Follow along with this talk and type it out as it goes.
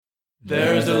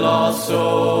There's a lost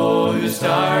soul who's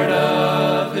tired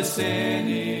of his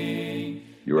sinning.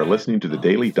 You are listening to the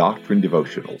Daily Doctrine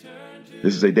Devotional.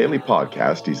 This is a daily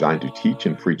podcast designed to teach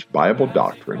and preach Bible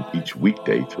doctrine each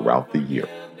weekday throughout the year.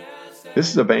 This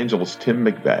is Evangelist Tim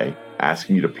McVeigh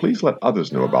asking you to please let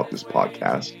others know about this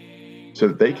podcast so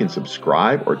that they can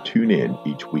subscribe or tune in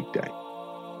each weekday.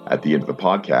 At the end of the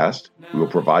podcast, we will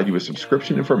provide you with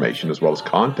subscription information as well as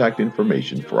contact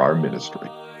information for our ministry.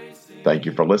 Thank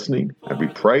you for listening, and we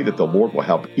pray that the Lord will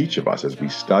help each of us as we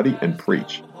study and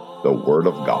preach the Word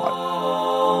of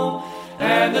God.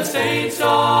 And the saints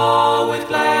all with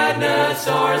gladness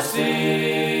are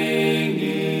singing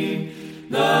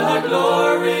the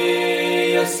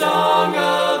glorious song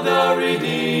of the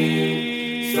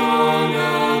redeemed, song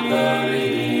of the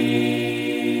redeemed.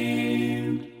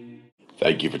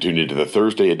 Thank you for tuning into the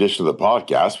Thursday edition of the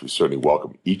podcast. We certainly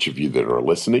welcome each of you that are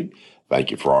listening.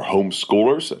 Thank you for our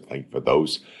homeschoolers, and thank you for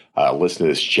those listening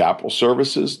to this chapel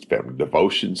services, family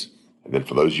devotions, and then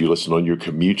for those of you listening on your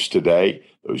commutes today,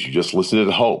 those you just listened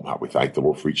at home, we thank the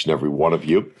Lord for each and every one of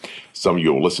you. Some of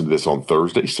you will listen to this on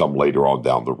Thursday, some later on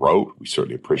down the road. We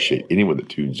certainly appreciate anyone that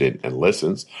tunes in and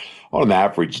listens. On an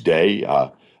average day,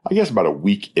 I guess about a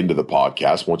week into the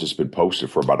podcast, once it's been posted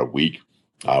for about a week,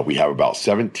 we have about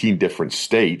 17 different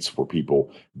states where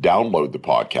people download the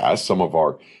podcast. Some of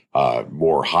our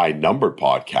more high-numbered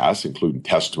podcasts, including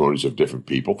testimonies of different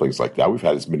people, things like that. We've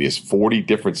had as many as 40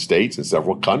 different states and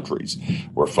several countries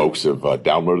where folks have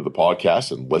downloaded the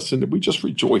podcast and listened, and we just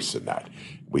rejoice in that.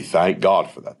 We thank God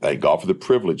for that. Thank God for the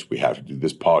privilege we have to do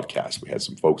this podcast. We had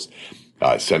some folks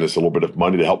send us a little bit of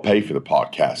money to help pay for the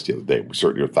podcast the other day. We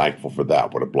certainly are thankful for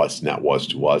that. What a blessing that was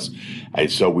to us. And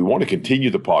so we want to continue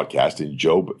the podcast in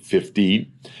Job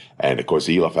 15. And, of course,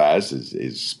 Eliphaz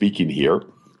is speaking here.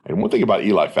 And one thing about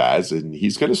Eliphaz, and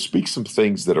he's going to speak some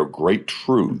things that are great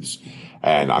truths.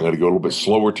 And I'm going to go a little bit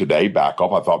slower today, back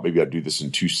up. I thought maybe I'd do this in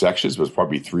two sections, but it's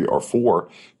probably 3 or 4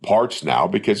 parts now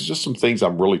because it's just some things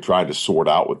I'm really trying to sort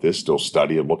out with this, still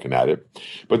studying, looking at it.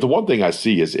 But the one thing I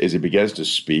see is as he begins to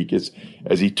speak is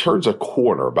as he turns a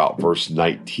corner about verse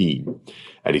 19.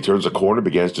 And he turns a corner,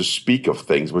 begins to speak of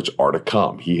things which are to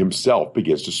come. He himself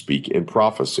begins to speak in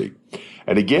prophecy.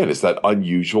 And again, it's that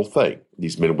unusual thing.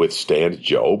 These men withstand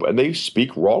Job, and they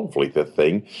speak wrongfully the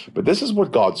thing. But this is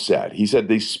what God said. He said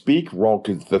they speak wrong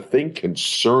the thing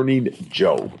concerning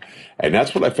Job. And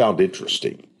that's what I found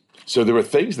interesting. So there were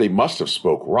things they must have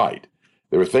spoke right.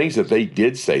 There were things that they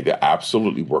did say that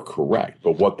absolutely were correct.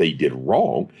 But what they did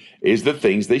wrong is the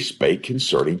things they spake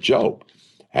concerning Job.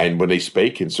 And when they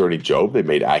spake concerning Job, they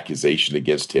made accusation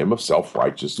against him of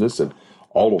self-righteousness and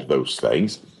all of those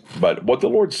things. But what the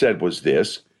Lord said was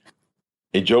this,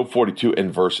 in Job 42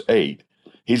 and verse 8,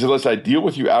 he said, "Lest I deal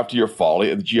with you after your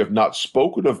folly, and that ye have not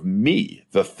spoken of me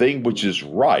the thing which is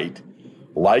right,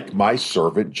 like my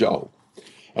servant Job."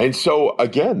 And so,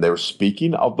 again, they're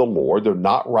speaking of the Lord. They're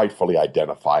not rightfully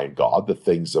identifying God, the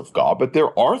things of God, but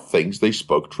there are things they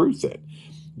spoke truth in,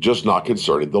 just not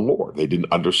concerning the Lord. They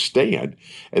didn't understand.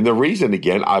 And the reason,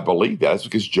 again, I believe that is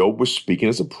because Job was speaking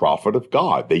as a prophet of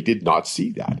God. They did not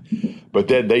see that. But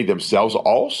then they themselves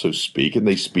also speak, and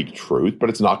they speak truth, but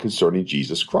it's not concerning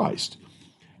Jesus Christ.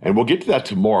 And we'll get to that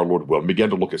tomorrow, Lord willing, begin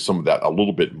to look at some of that a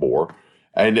little bit more.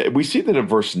 And we see that in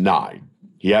verse 9.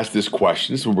 He asked this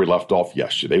question, this is when we left off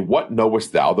yesterday. "What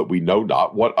knowest thou that we know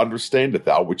not? What understandest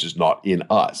thou which is not in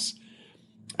us?"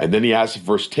 And then he asks in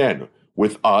verse 10,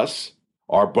 "With us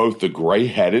are both the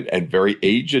gray-headed and very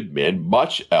aged men,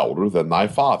 much elder than thy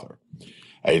father."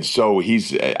 And so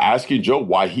he's asking Job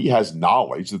why he has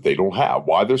knowledge that they don't have,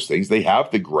 why there's things. They have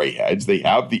the gray heads, they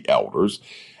have the elders.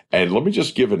 And let me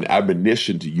just give an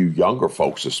admonition to you younger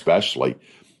folks especially.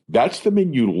 That's the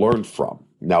men you learn from.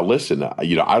 Now listen, I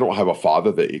don't have a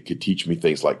father that could teach me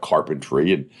things like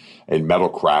carpentry and metal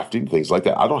crafting, things like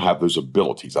that. I don't have those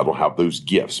abilities. I don't have those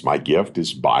gifts. My gift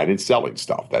is buying and selling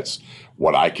stuff. That's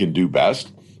what I can do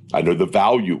best. I know the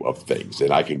value of things,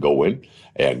 and I can go in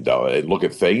and look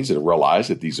at things and realize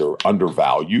that these are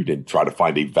undervalued and try to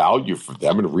find a value for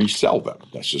them and resell them.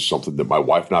 That's just something that my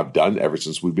wife and I have done ever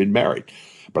since we've been married.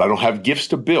 But I don't have gifts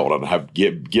to build. I don't have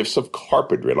gifts of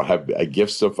carpentry. I don't have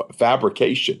gifts of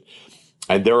fabrication.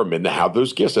 And there are men that have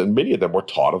those gifts, and many of them were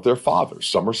taught of their fathers.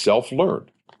 Some are self-learned,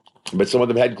 but some of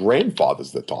them had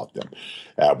grandfathers that taught them.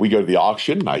 We go to the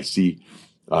auction, and I see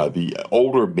the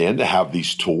older men that have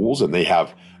these tools, and they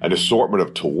have an assortment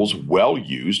of tools, well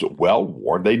used, well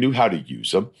worn. They knew how to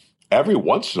use them. Every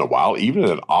once in a while, even at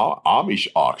an Amish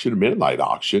auction, a Mennonite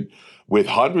auction, with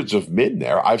hundreds of men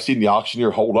there, I've seen the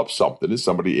auctioneer hold up something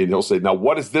and he'll say, "Now,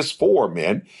 what is this for,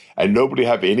 men?" And nobody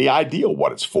have any idea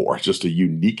what it's for. It's just a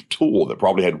unique tool that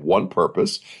probably had one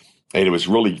purpose. And it was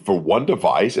really for one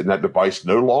device, and that device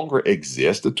no longer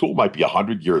exists. The tool might be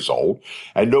 100 years old,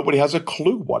 and nobody has a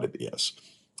clue what it is.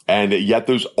 And yet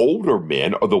those older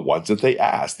men are the ones that they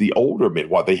ask. The older men,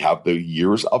 they have the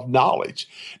years of knowledge.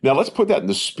 Now let's put that in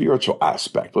the spiritual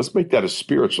aspect. Let's make that a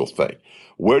spiritual thing.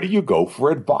 Where do you go for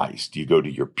advice? Do you go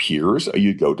to your peers or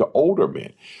you go to older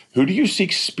men? Who do you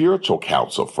seek spiritual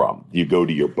counsel from? Do you go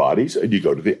to your buddies or do you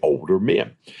go to the older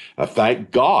men? Now,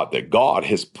 thank God that God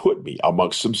has put me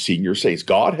amongst some senior saints.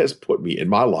 God has put me in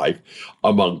my life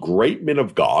among great men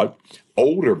of God,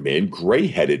 older men,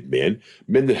 gray-headed men,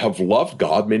 men that have loved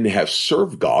God, men that have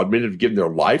served God, men that have given their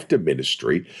life to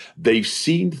ministry. They've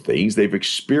seen things. They've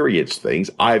experienced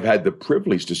things. I've had the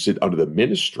privilege to sit under the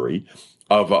ministry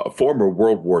of former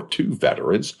World War II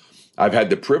veterans. I've had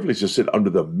the privilege to sit under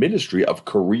the ministry of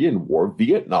Korean War,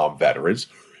 Vietnam veterans,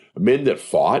 men that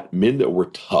fought, men that were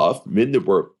tough, men that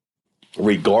were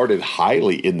regarded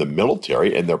highly in the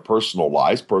military and their personal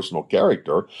lives, personal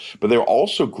character, but they were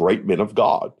also great men of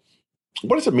God.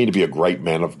 What does it mean to be a great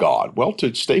man of God? Well,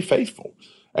 to stay faithful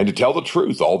and to tell the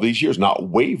truth all these years, not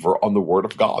waver on the word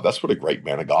of God. That's what a great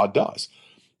man of God does.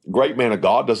 A great man of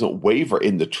God doesn't waver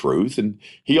in the truth, and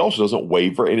he also doesn't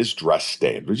waver in his dress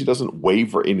standards. He doesn't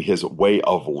waver in his way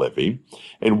of living.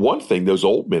 And one thing those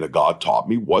old men of God taught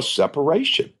me was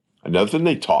separation. Another thing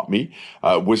they taught me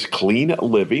was clean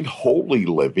living, holy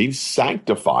living,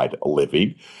 sanctified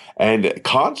living, and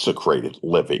consecrated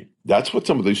living. That's what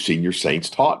some of those senior saints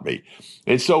taught me.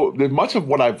 And so much of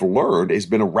what I've learned has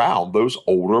been around those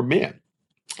older men.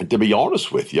 And to be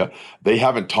honest with you, they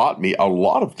haven't taught me a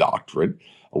lot of doctrine.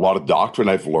 A lot of doctrine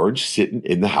I've learned sitting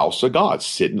in the house of God,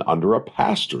 sitting under a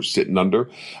pastor, sitting under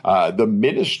the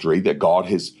ministry that God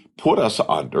has put us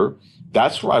under.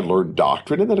 That's where I learned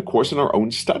doctrine. And then, of course, in our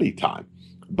own study time.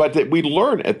 But that we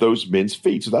learn at those men's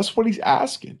feet. So that's what he's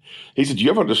asking. He said, do you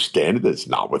ever understand that it's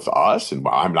not with us? And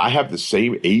I have the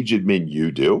same aged men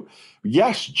you do.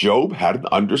 Yes, Job had an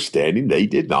understanding they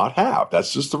did not have.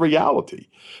 That's just the reality.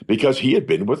 Because he had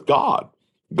been with God.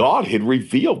 God had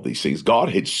revealed these things. God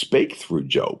had spake through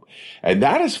Job. And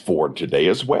that is for today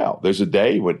as well. There's a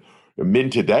day when men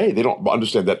today, they don't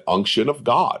understand that unction of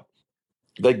God.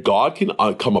 That God can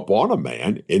come upon a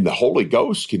man and the Holy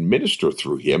Ghost can minister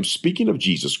through him, speaking of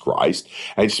Jesus Christ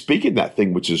and speaking that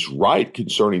thing which is right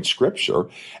concerning Scripture.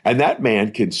 And that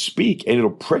man can speak and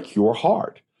it'll prick your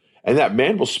heart. And that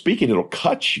man will speak and it'll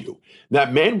cut you.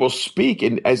 That man will speak,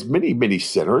 and as many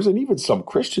sinners and even some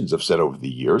Christians have said over the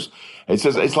years, it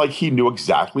says it's like he knew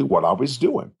exactly what I was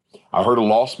doing. I heard a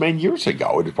lost man years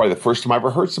ago. It was probably the first time I ever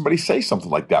heard somebody say something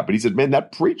like that. But he said, man,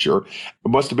 that preacher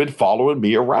must have been following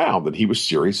me around, and he was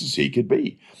serious as he could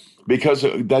be. Because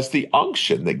that's the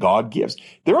unction that God gives.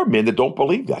 There are men that don't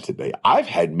believe that today. I've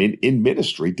had men in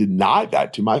ministry deny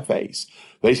that to my face.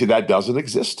 They say that doesn't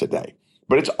exist today.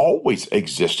 But it's always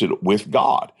existed with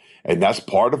God. And that's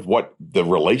part of what the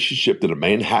relationship that a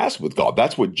man has with God.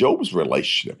 That's what Job's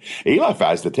relationship.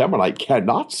 Eliphaz the Temanite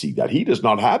cannot see that. He does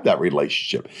not have that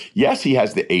relationship. Yes, he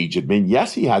has the aged men.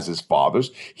 Yes, he has his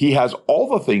fathers. He has all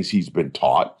the things he's been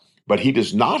taught, but he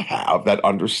does not have that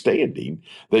understanding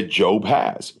that Job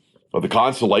has. Are the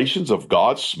consolations of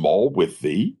God small with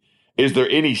thee? Is there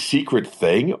any secret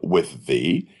thing with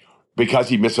thee? Because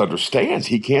he misunderstands,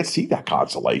 he can't see that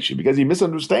consolation. Because he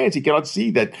misunderstands, he cannot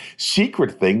see that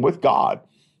secret thing with God.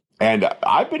 And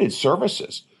I've been in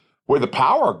services where the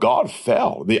power of God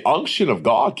fell. The unction of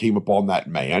God came upon that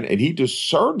man, and he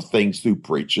discerned things through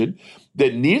preaching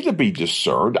that needed to be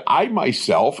discerned. I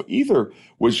myself either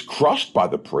was crushed by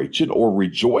the preaching or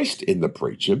rejoiced in the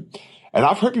preaching. And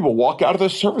I've heard people walk out of the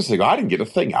service and go, I didn't get a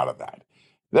thing out of that.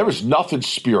 There was nothing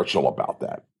spiritual about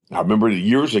that. I remember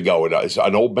years ago, as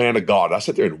an old man of God, I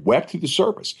sat there and wept through the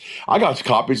service. I got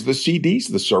copies of the CDs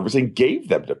of the service and gave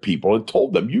them to people and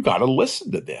told them, you got to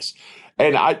listen to this.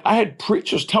 And I had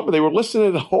preachers tell me they were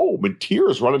listening at home and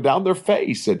tears running down their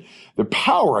face, and the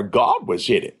power of God was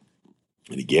in it.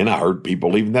 And again, I heard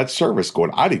people leaving that service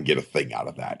going, I didn't get a thing out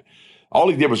of that. All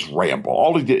he did was ramble.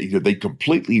 All he did, they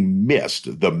completely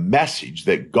missed the message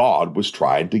that God was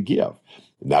trying to give.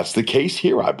 And that's the case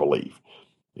here, I believe.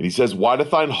 And he says, why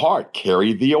doth thine heart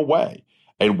carry thee away?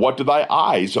 And what do thy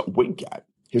eyes wink at?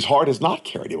 His heart has not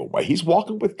carried him away. He's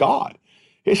walking with God.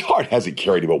 His heart hasn't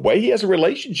carried him away. He has a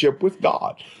relationship with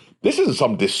God. This isn't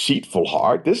some deceitful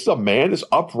heart. This is a man that's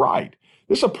upright.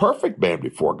 This is a perfect man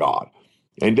before God.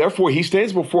 And therefore, he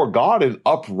stands before God in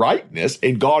uprightness,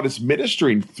 and God is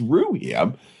ministering through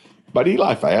him. But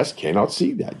Eliphaz cannot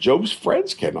see that. Job's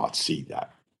friends cannot see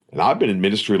that. And I've been in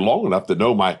ministry long enough to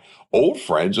know my old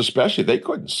friends, especially, they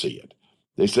couldn't see it.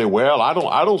 They say, well, I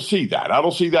don't see that. I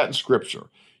don't see that in Scripture.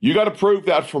 You got to prove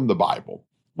that from the Bible.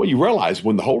 Well, you realize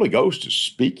when the Holy Ghost is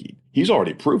speaking, he's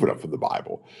already proven it from the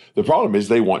Bible. The problem is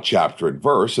they want chapter and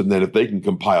verse, and then if they can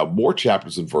compile more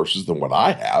chapters and verses than what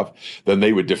I have, then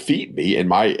they would defeat me in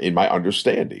my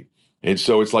understanding. And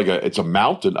so it's a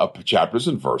mountain of chapters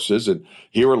and verses, and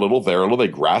here a little, there a little. They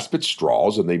grasp at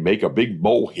straws and they make a big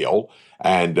molehill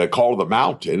and call the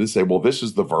mountain and say, well, this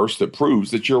is the verse that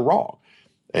proves that you're wrong.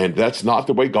 And that's not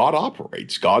the way God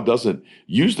operates. God doesn't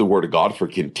use the word of God for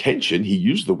contention. He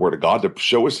used the word of God to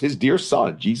show us his dear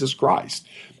son, Jesus Christ.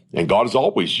 And God has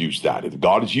always used that. And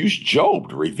God has used Job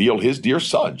to reveal his dear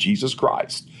son, Jesus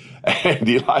Christ. And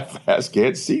Eliphaz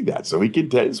can't see that, so he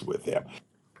contends with him.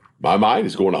 My mind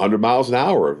is going 100 miles an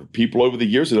hour of people over the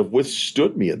years that have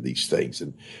withstood me in these things,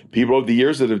 and people over the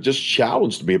years that have just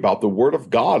challenged me about the word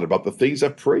of God, about the things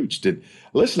I've preached. And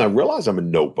listen, I realize I'm a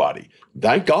nobody.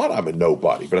 Thank God I'm a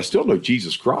nobody, but I still know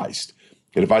Jesus Christ.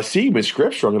 And if I see him in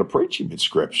Scripture, I'm going to preach him in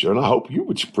Scripture, and I hope you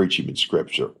would preach him in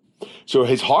Scripture. So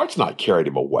his heart's not carried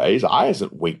him away. His eye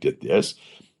hasn't winked at this.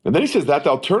 And then he says, that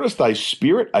thou turnest thy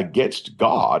spirit against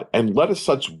God, and lettest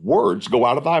such words go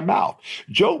out of thy mouth.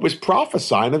 Job is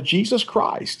prophesying of Jesus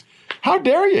Christ. How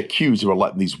dare you accuse him of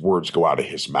letting these words go out of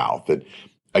his mouth? And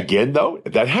again, though,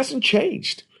 that hasn't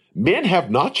changed. Men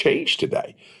have not changed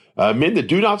today. Men that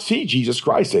do not see Jesus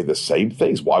Christ say the same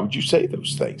things. Why would you say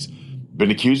those things?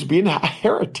 Been accused of being a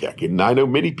heretic. And I know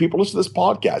many people listen to this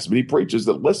podcast, many preachers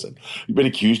that listen. You've been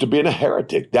accused of being a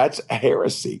heretic. That's a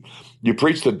heresy. You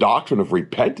preach the doctrine of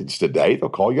repentance today, they'll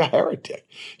call you a heretic.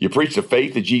 You preach the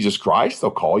faith of Jesus Christ, they'll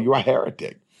call you a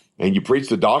heretic. And you preach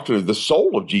the doctrine of the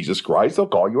soul of Jesus Christ, they'll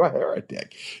call you a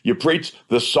heretic. You preach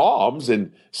the Psalms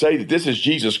and say that this is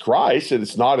Jesus Christ, and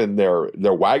it's not in their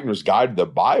Wagner's Guide to the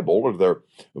Bible or their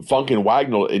Funkin'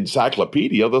 Wagner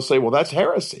Encyclopedia, they'll say, well, that's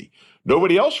heresy.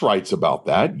 Nobody else writes about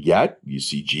that, yet you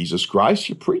see Jesus Christ,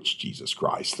 you preach Jesus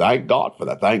Christ. Thank God for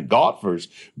that. Thank God for his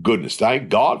goodness. Thank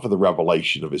God for the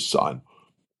revelation of his son.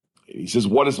 He says,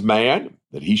 what is man?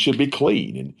 That he should be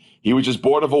clean. And he was just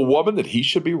born of a woman, that he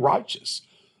should be righteous.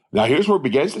 Now, here's where it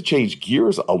begins to change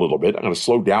gears a little bit. I'm going to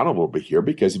slow down a little bit here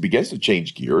because it begins to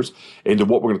change gears into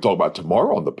what we're going to talk about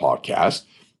tomorrow on the podcast.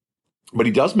 But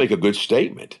he does make a good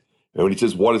statement. And when he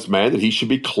says, what is man? That he should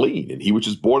be clean. And he which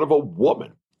is born of a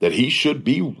woman, that he should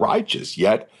be righteous.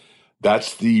 Yet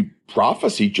that's the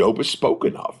prophecy Job has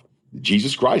spoken of.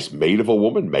 Jesus Christ, made of a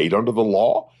woman, made under the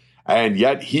law, and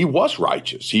yet he was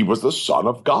righteous. He was the Son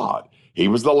of God. He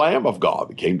was the Lamb of God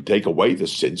that came to take away the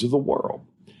sins of the world.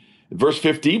 In verse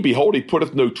 15, behold, he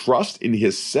putteth no trust in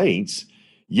his saints.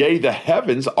 Yea, the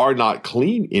heavens are not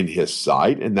clean in his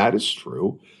sight, and that is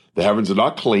true. The heavens are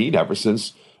not clean ever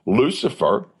since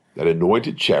Lucifer, that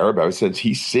anointed cherub, ever since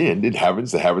he sinned in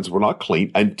heavens, the heavens were not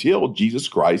clean until Jesus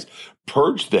Christ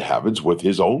purged the heavens with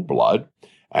his own blood.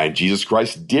 And Jesus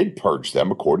Christ did purge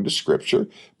them according to Scripture,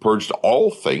 purged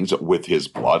all things with his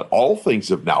blood. All things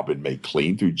have now been made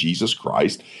clean through Jesus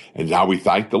Christ. And now we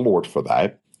thank the Lord for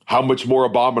that. How much more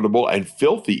abominable and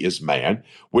filthy is man,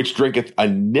 which drinketh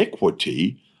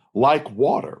iniquity like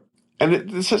water. And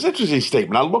this is an interesting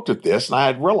statement. I looked at this and I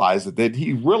had realized that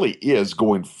he really is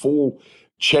going full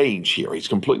change here. He's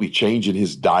completely changing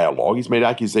his dialogue. He's made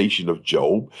accusation of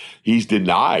Job. He's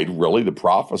denied really the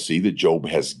prophecy that Job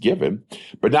has given.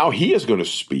 But now he is going to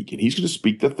speak, and he's going to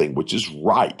speak the thing which is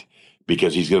right,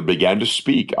 because he's going to begin to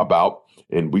speak about,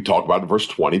 and we talk about in verse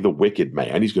 20, the wicked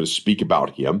man. He's going to speak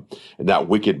about him, and that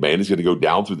wicked man is going to go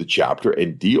down through the chapter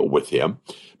and deal with him.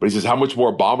 But he says, how much more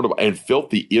abominable and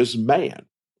filthy is man?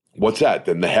 What's that?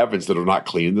 Then the heavens that are not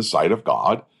clean in the sight of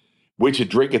God, which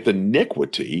drinketh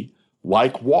iniquity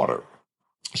like water.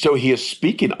 So he is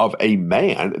speaking of a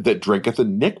man that drinketh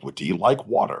iniquity like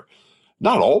water.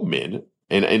 Not all men,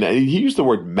 and he used the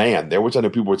word man there, which I know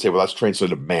people would say, well, that's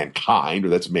translated mankind, or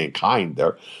that's mankind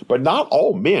there. But not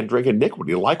all men drink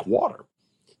iniquity like water.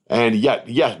 And yet,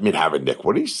 yes, men have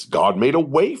iniquities. God made a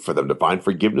way for them to find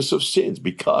forgiveness of sins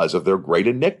because of their great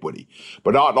iniquity.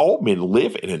 But not all men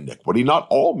live in iniquity. Not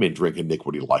all men drink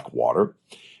iniquity like water.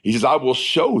 He says, I will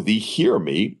show thee, hear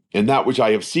me, and that which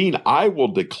I have seen I will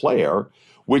declare,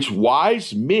 which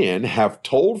wise men have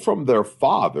told from their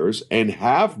fathers and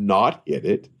have not hid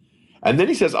it. And then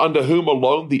he says, unto whom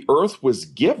alone the earth was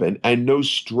given, and no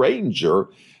stranger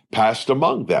passed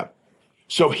among them.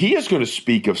 So he is going to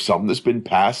speak of something that's been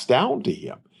passed down to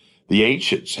him. The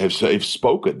ancients have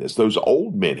spoken this. Those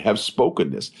old men have spoken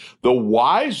this. The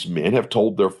wise men have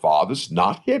told their fathers,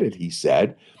 not hid it, he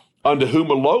said, unto whom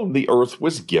alone the earth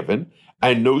was given,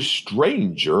 and no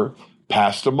stranger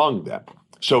passed among them.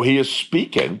 So he is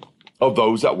speaking of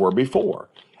those that were before.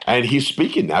 And he's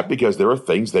speaking that because there are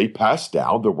things they passed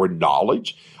down. There were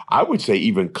knowledge. I would say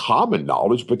even common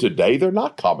knowledge, but today they're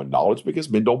not common knowledge because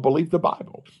men don't believe the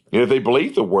Bible. And if they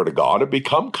believe the Word of God, it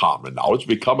become common knowledge,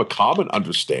 become a common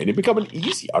understanding, become an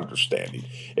easy understanding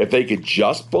if they could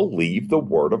just believe the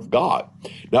Word of God.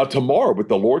 Now, tomorrow, with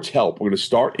the Lord's help, we're going to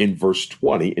start in verse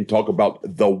 20 and talk about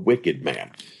the wicked man.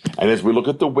 And as we look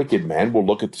at the wicked man, we'll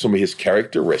look at some of his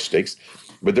characteristics.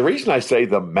 But the reason I say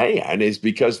the man is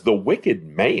because the wicked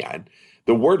man,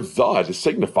 the word "the"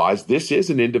 signifies this is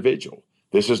an individual.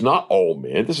 This is not all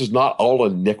men. This is not all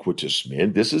iniquitous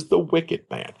men. This is the wicked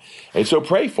man. And so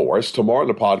pray for us. Tomorrow on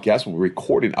the podcast, we'll be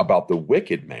recording about the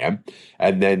wicked man.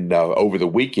 And then over the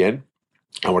weekend,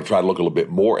 I want to try to look a little bit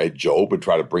more at Job and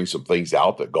try to bring some things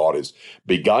out that God has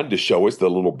begun to show us, the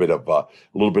little bit of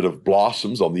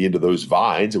blossoms on the end of those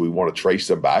vines, and we want to trace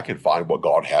them back and find what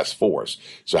God has for us.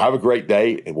 So have a great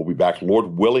day, and we'll be back,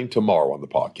 Lord willing, tomorrow on the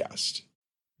podcast.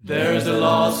 There's a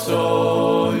lost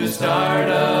soul who's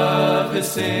tired of his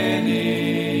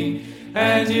sinning,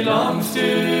 and he longs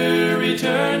to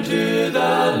return to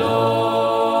the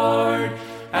Lord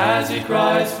as he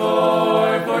cries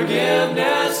for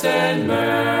forgiveness and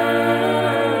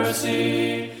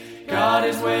mercy. God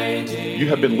is waiting. You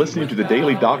have been listening to the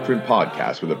Daily Doctrine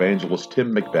Podcast with evangelist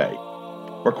Tim McVeigh.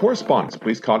 For correspondence,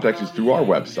 please contact us through our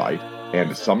website and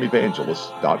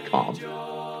someevangelists.com.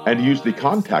 and use the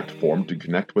contact form to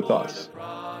connect with us.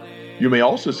 You may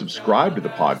also subscribe to the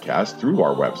podcast through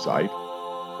our website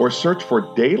or search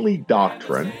for Daily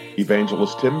Doctrine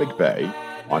Evangelist Tim McVeigh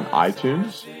on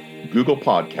iTunes, Google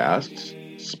Podcasts,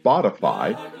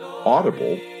 Spotify,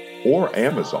 Audible, or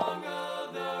Amazon.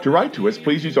 To write to us,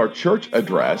 please use our church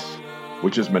address,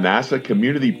 which is Manasseh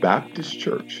Community Baptist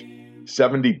Church,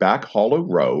 70 Back Hollow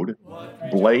Road,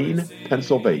 Blaine,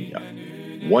 Pennsylvania,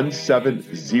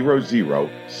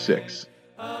 17006.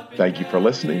 Thank you for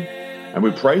listening, and we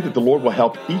pray that the Lord will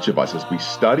help each of us as we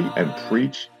study and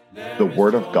preach the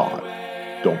Word of God.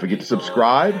 Don't forget to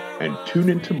subscribe and tune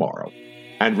in tomorrow.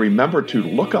 And remember to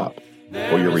look up,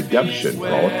 for your redemption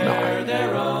draweth nigh.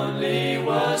 There only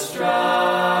was strife.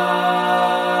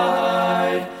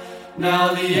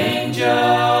 Now the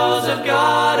angels of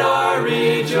God are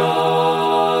rejoicing,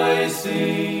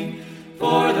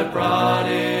 for the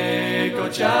prodigal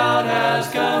child has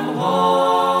come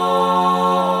home,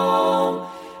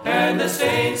 and the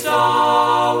saints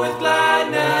all with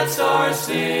gladness are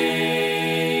singing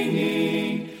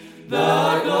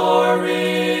the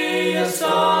glorious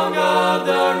song of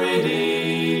the Redeemer.